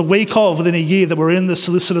was the week of, within a year, that we're in the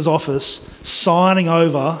solicitor's office signing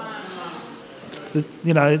over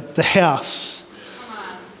the house.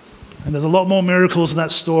 And there's a lot more miracles in that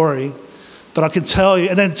story. But I can tell you,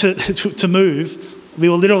 and then to move,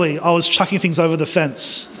 I was chucking things over the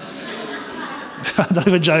fence. I'm not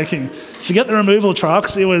even joking. Forget the removal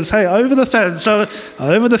trucks. It was, hey, over the fence.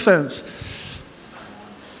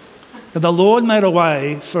 And the Lord made a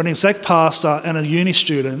way for an exec pastor and a uni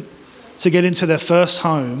student to get into their first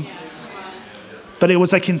home. But it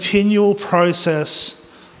was a continual process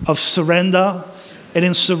of surrender. And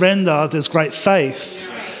in surrender, there's great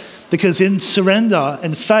faith. Because in surrender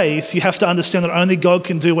and faith, you have to understand that only God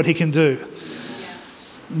can do what he can do.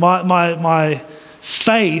 My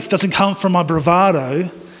faith doesn't come from my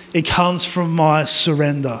bravado. It comes from my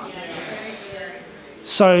surrender.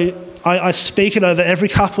 So I speak it over every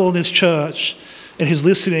couple in this church and who's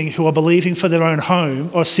listening who are believing for their own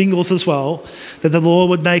home, or singles as well, that the Lord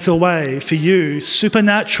would make a way for you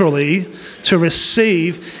supernaturally to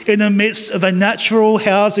receive in the midst of a natural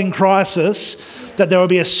housing crisis, that there will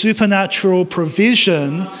be a supernatural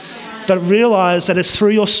provision, but realize that it's through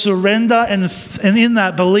your surrender and in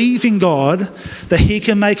that believing God that he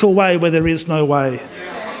can make a way where there is no way.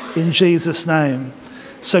 In Jesus' name.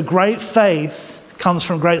 So great faith comes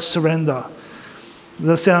from great surrender. Does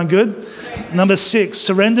that sound good? Number 6,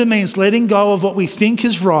 surrender means letting go of what we think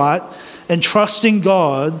is right and trusting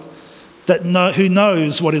God who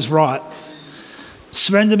knows what is right.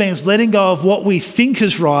 Surrender means letting go of what we think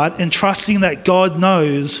is right and trusting that God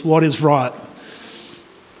knows what is right.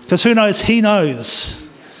 Because who knows? He knows.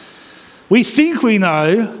 We think we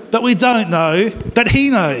know, but we don't know, but he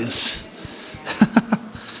knows.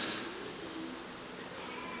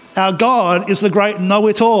 Our God is the great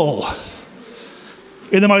know-it-all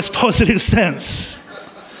in the most positive sense.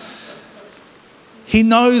 He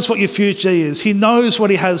knows what your future is. He knows what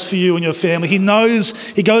he has for you and your family. He knows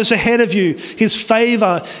he goes ahead of you. His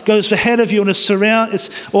favour goes ahead of you, and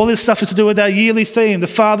all this stuff is to do with our yearly theme, the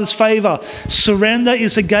Father's favour. Surrender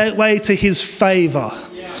is a gateway to his favour.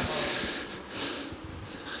 Yeah.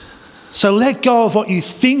 So let go of what you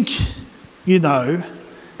think you know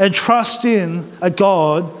and trust in a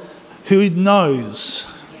God who knows.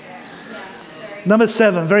 Number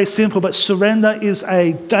 7, very simple, but surrender is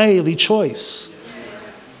a daily choice.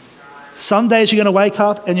 Some days you're going to wake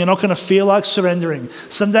up and you're not going to feel like surrendering.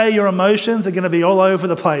 Some days your emotions are going to be all over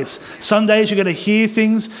the place. Some days you're going to hear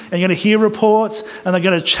things and you're going to hear reports and they're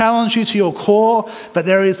going to challenge you to your core. But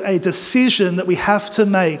there is a decision that we have to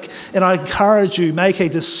make. And I encourage you, make a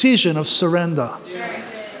decision of surrender.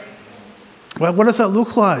 Well, what does that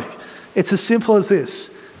look like? It's as simple as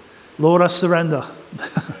this. Lord, I surrender.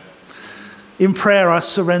 In prayer, I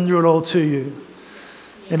surrender it all to you.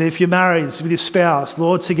 And if you're married with your spouse,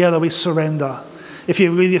 Lord, together we surrender. If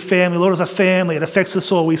you're with your family, Lord, as a family, it affects us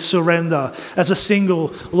all, we surrender. As a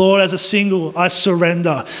single, Lord, as a single, I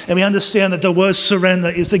surrender. And we understand that the word surrender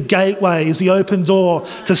is the gateway, is the open door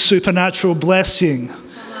to supernatural blessing.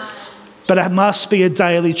 But it must be a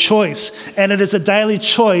daily choice. And it is a daily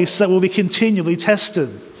choice that will be continually tested.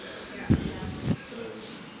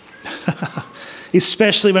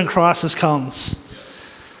 Especially when crisis comes.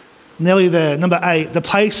 Nearly there. Number 8, the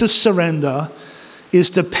place of surrender is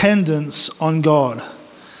dependence on God.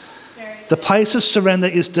 The place of surrender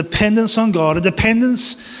is dependence on God. And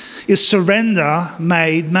dependence is surrender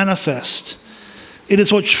made manifest. It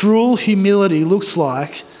is what true humility looks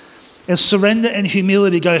like. And surrender and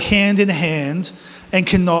humility go hand in hand and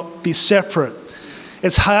cannot be separate.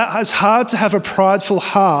 It's hard to have a prideful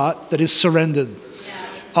heart that is surrendered.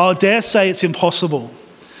 I dare say it's impossible.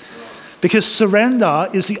 Because surrender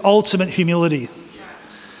is the ultimate humility.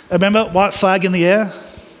 Remember, white flag in the air?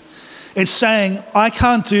 It's saying, I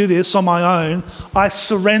can't do this on my own. I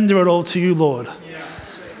surrender it all to you, Lord.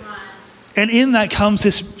 And in that comes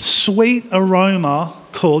this sweet aroma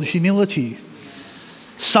called humility.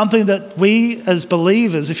 Something that we as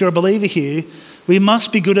believers, if you're a believer here, we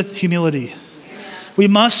must be good at humility. We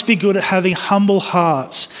must be good at having humble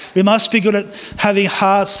hearts. We must be good at having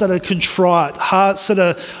hearts that are contrite, hearts that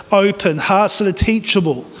are open, hearts that are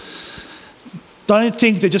teachable. Don't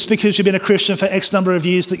think that just because you've been a Christian for X number of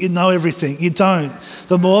years that you know everything. You don't.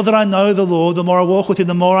 The more that I know the Lord, the more I walk with him,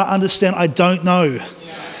 the more I understand I don't know.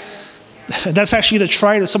 And that's actually the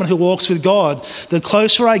trait of someone who walks with God. The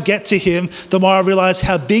closer I get to him, the more I realize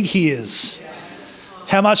how big he is,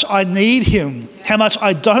 how much I need him, how much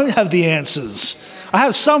I don't have the answers. I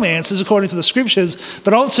have some answers according to the scriptures,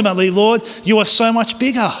 but ultimately, Lord, you are so much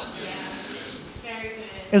bigger.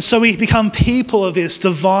 And so we become people of this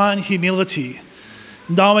divine humility,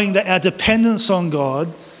 knowing that our dependence on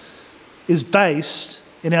God is based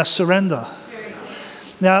in our surrender.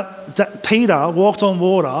 Now, Peter walked on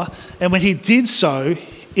water, and when he did so,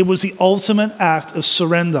 it was the ultimate act of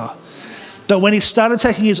surrender. But when he started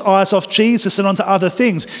taking his eyes off Jesus and onto other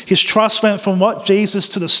things, his trust went from what? Jesus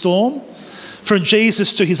to the storm, from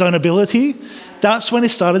Jesus to his own ability. That's when it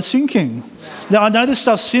started sinking. Now, I know this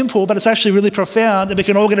stuff's simple, but it's actually really profound, and we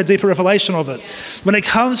can all get a deeper revelation of it. When it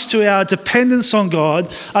comes to our dependence on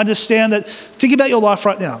God, understand that, think about your life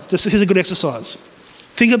right now. Here's a good exercise.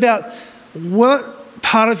 Think about what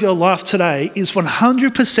part of your life today is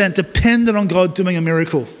 100% dependent on God doing a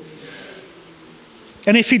miracle.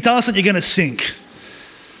 And if he doesn't, you're going to sink.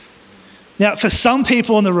 Now, for some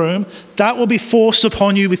people in the room, that will be forced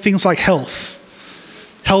upon you with things like health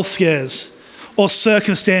scares, or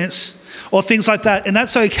circumstance, or things like that. And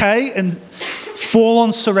that's okay, and fall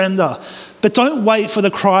on surrender. But don't wait for the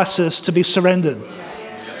crisis to be surrendered.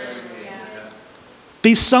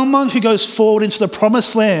 Be someone who goes forward into the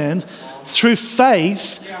promised land through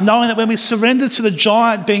faith, knowing that when we surrender to the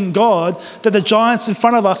giant being God, that the giants in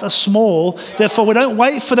front of us are small. Therefore, we don't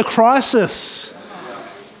wait for the crisis.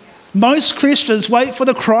 Most Christians wait for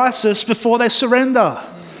the crisis before they surrender.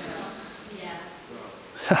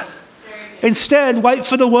 Instead, wait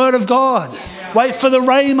for the word of God. Wait for the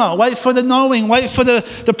rhema. Wait for the knowing. Wait for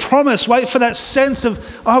the promise. Wait for that sense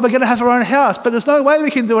of, oh, we're going to have our own house. But there's no way we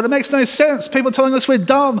can do it. It makes no sense. People telling us we're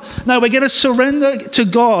dumb. No, we're going to surrender to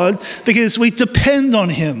God because we depend on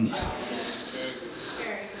him.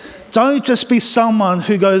 Don't just be someone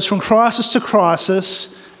who goes from crisis to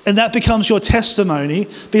crisis and that becomes your testimony.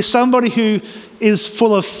 Be somebody who is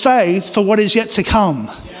full of faith for what is yet to come.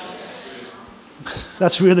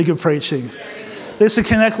 That's really good preaching. Listen,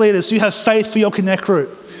 Connect leaders, do you have faith for your Connect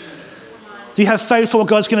group? Do you have faith for what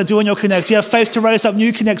God's going to do in your Connect? Do you have faith to raise up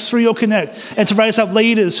new Connects through your Connect and to raise up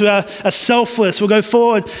leaders who are selfless, will go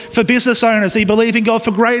forward for business owners? They believe in God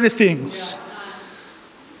for greater things.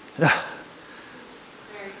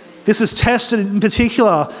 This is tested in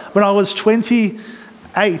particular when I was 28,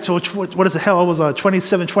 or what is the hell I was,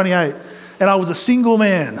 27, 28, and I was a single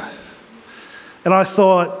man. And I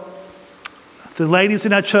thought, the ladies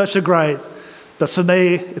in our church are great, but for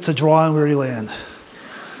me, it's a dry and weary land.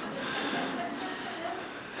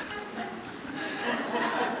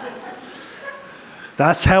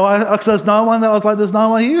 That's how because there's no one that was like, there's no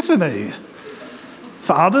one here for me.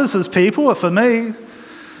 For others, there's people, or for me,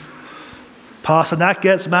 Pastor Nat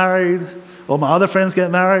gets married, or my other friends get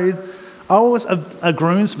married. I was a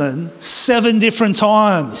groomsman 7 different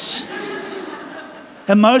times.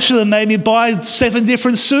 And most of them made me buy 7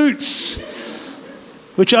 different suits,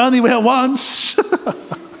 which I only wear once.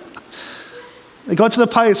 It got to the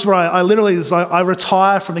place where I literally was like, I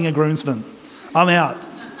retired from being a groomsman. I'm out.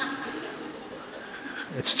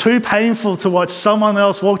 It's too painful to watch someone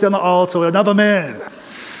else walk down the aisle to another man.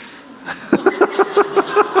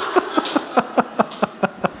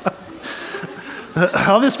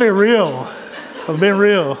 I'm just being real. I'm being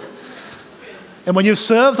real. And when you've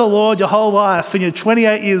served the Lord your whole life and you're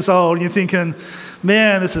 28 years old and you're thinking,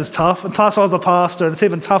 man, this is tough. And plus I was a pastor, and it's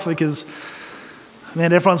even tougher because,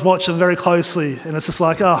 man, everyone's watching very closely, and it's just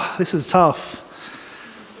like, oh, this is tough.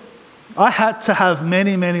 I had to have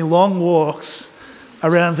many, many long walks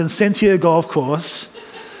around Vincentia Golf Course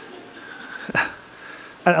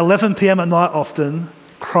at 11 p.m. at night often,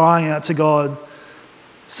 crying out to God,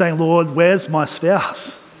 saying, Lord, where's my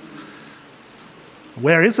spouse?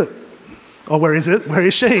 Where is it? Or where is it? Where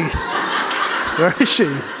is she? Where is she?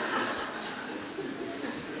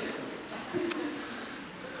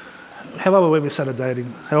 How old were we when we started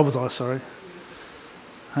dating? How old was I, sorry?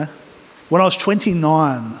 Huh? When I was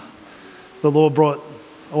 29, the Lord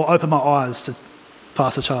opened my eyes to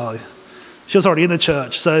Pastor Charlie. She was already in the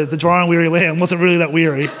church, so the dry and weary lamb wasn't really that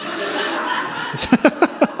weary.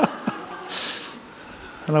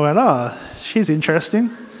 And I went, oh, she's interesting.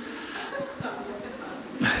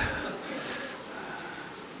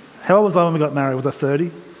 How old was I when we got married? Was I 30?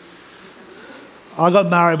 I got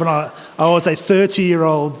married when I was a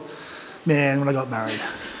 30-year-old man when I got married.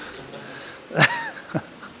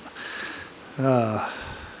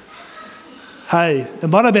 Hey, it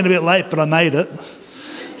might have been a bit late, but I made it.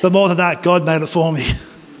 But more than that, God made it for me.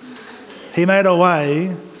 He made a way,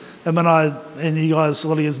 and and you guys, a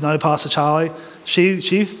lot of you know Pastor Charlie,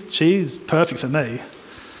 she's perfect for me.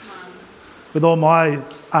 With all my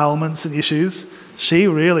ailments and issues, she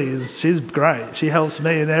really is, she's great. She helps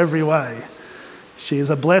me in every way. She is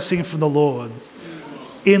a blessing from the Lord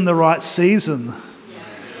in the right season.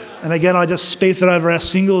 And again, I just speak that over our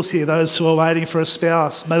singles here, those who are waiting for a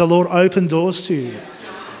spouse. May the Lord open doors to you.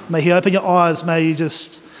 May he open your eyes. May you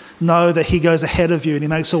just know that he goes ahead of you and he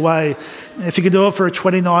makes a way. And if he can do it for a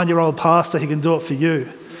 29-year-old pastor, he can do it for you.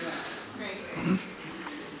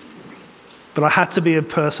 But I had to be a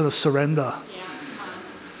person of surrender.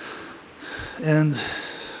 And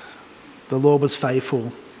the Lord was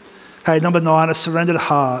faithful. Hey, number 9, a surrendered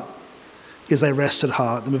heart is a rested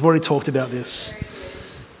heart. And we've already talked about this.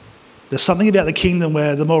 There's something about the kingdom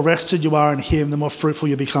where the more rested you are in him, the more fruitful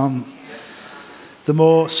you become. The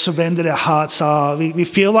more surrendered our hearts are. We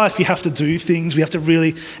feel like we have to do things. We have to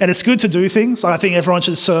really, and it's good to do things. I think everyone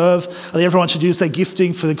should serve. I think everyone should use their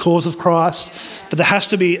gifting for the cause of Christ. But there has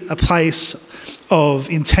to be a place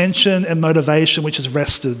of intention and motivation which is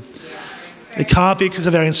rested. It can't be because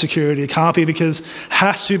of our insecurity. It can't be because,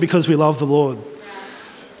 has to be because we love the Lord.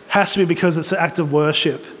 Has to be because it's an act of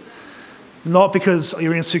worship. Not because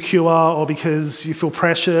you're insecure or because you feel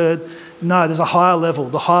pressured. No, there's a higher level.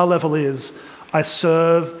 The higher level is I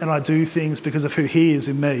serve and I do things because of who he is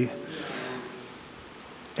in me.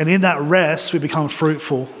 And in that rest, we become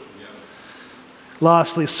fruitful.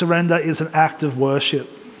 Lastly, surrender is an act of worship.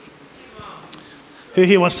 Who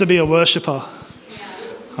here wants to be a worshipper?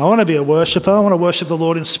 I want to be a worshipper. I want to worship the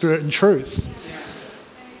Lord in spirit and truth.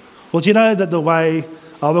 Well, do you know that the way...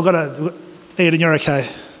 Oh, we've got to... Eden, you're okay.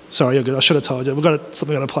 Sorry, you're good. I should have told you. We've got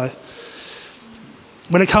something we've got to play.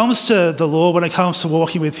 When it comes to the Lord, when it comes to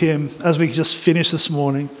walking with him, as we just finished this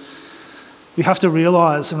morning, we have to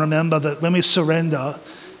realise and remember that when we surrender,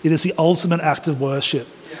 it is the ultimate act of worship.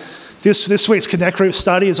 This week's Connect Group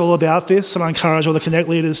study is all about this, and I encourage all the Connect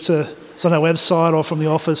leaders to, it's on our website or from the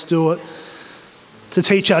office, do it, to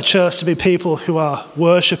teach our church to be people who are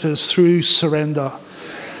worshippers through surrender.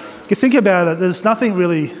 You think about it, there's nothing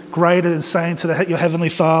really greater than saying to your Heavenly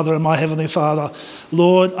Father and my Heavenly Father,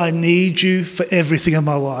 Lord, I need you for everything in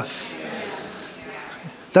my life.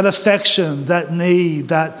 That affection, that need,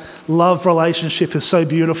 that love relationship is so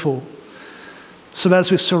beautiful. So as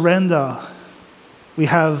we surrender, we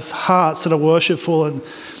have hearts that are worshipful, and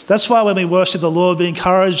that's why when we worship the Lord, we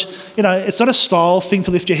encourage, it's not a style thing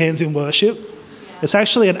to lift your hands in worship. It's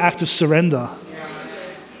actually an act of surrender.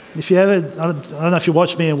 If you ever, I don't know if you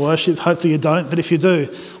watch me in worship, hopefully you don't, but if you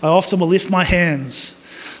do, I often will lift my hands.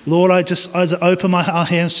 Lord, I open my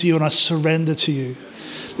hands to you and I surrender to you.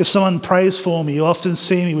 If someone prays for me, you often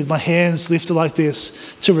see me with my hands lifted like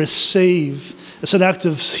this to receive. It's an act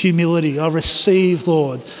of humility. I receive,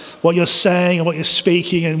 Lord, what you're saying and what you're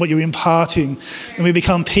speaking and what you're imparting. And we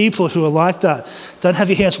become people who are like that. Don't have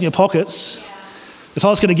your hands in your pockets. If I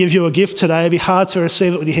was going to give you a gift today, it'd be hard to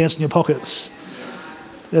receive it with your hands in your pockets.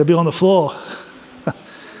 It'll be on the floor.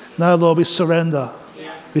 No, Lord, we surrender.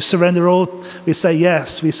 We surrender all. We say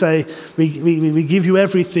yes. We say we give you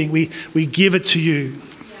everything. We give it to you.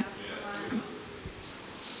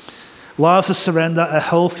 Lives of surrender are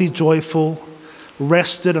healthy, joyful,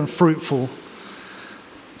 rested and fruitful.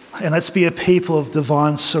 And let's be a people of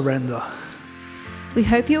divine surrender. We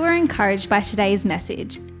hope you were encouraged by today's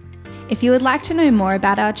message. If you would like to know more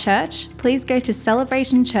about our church, please go to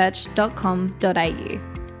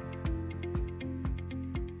celebrationchurch.com.au.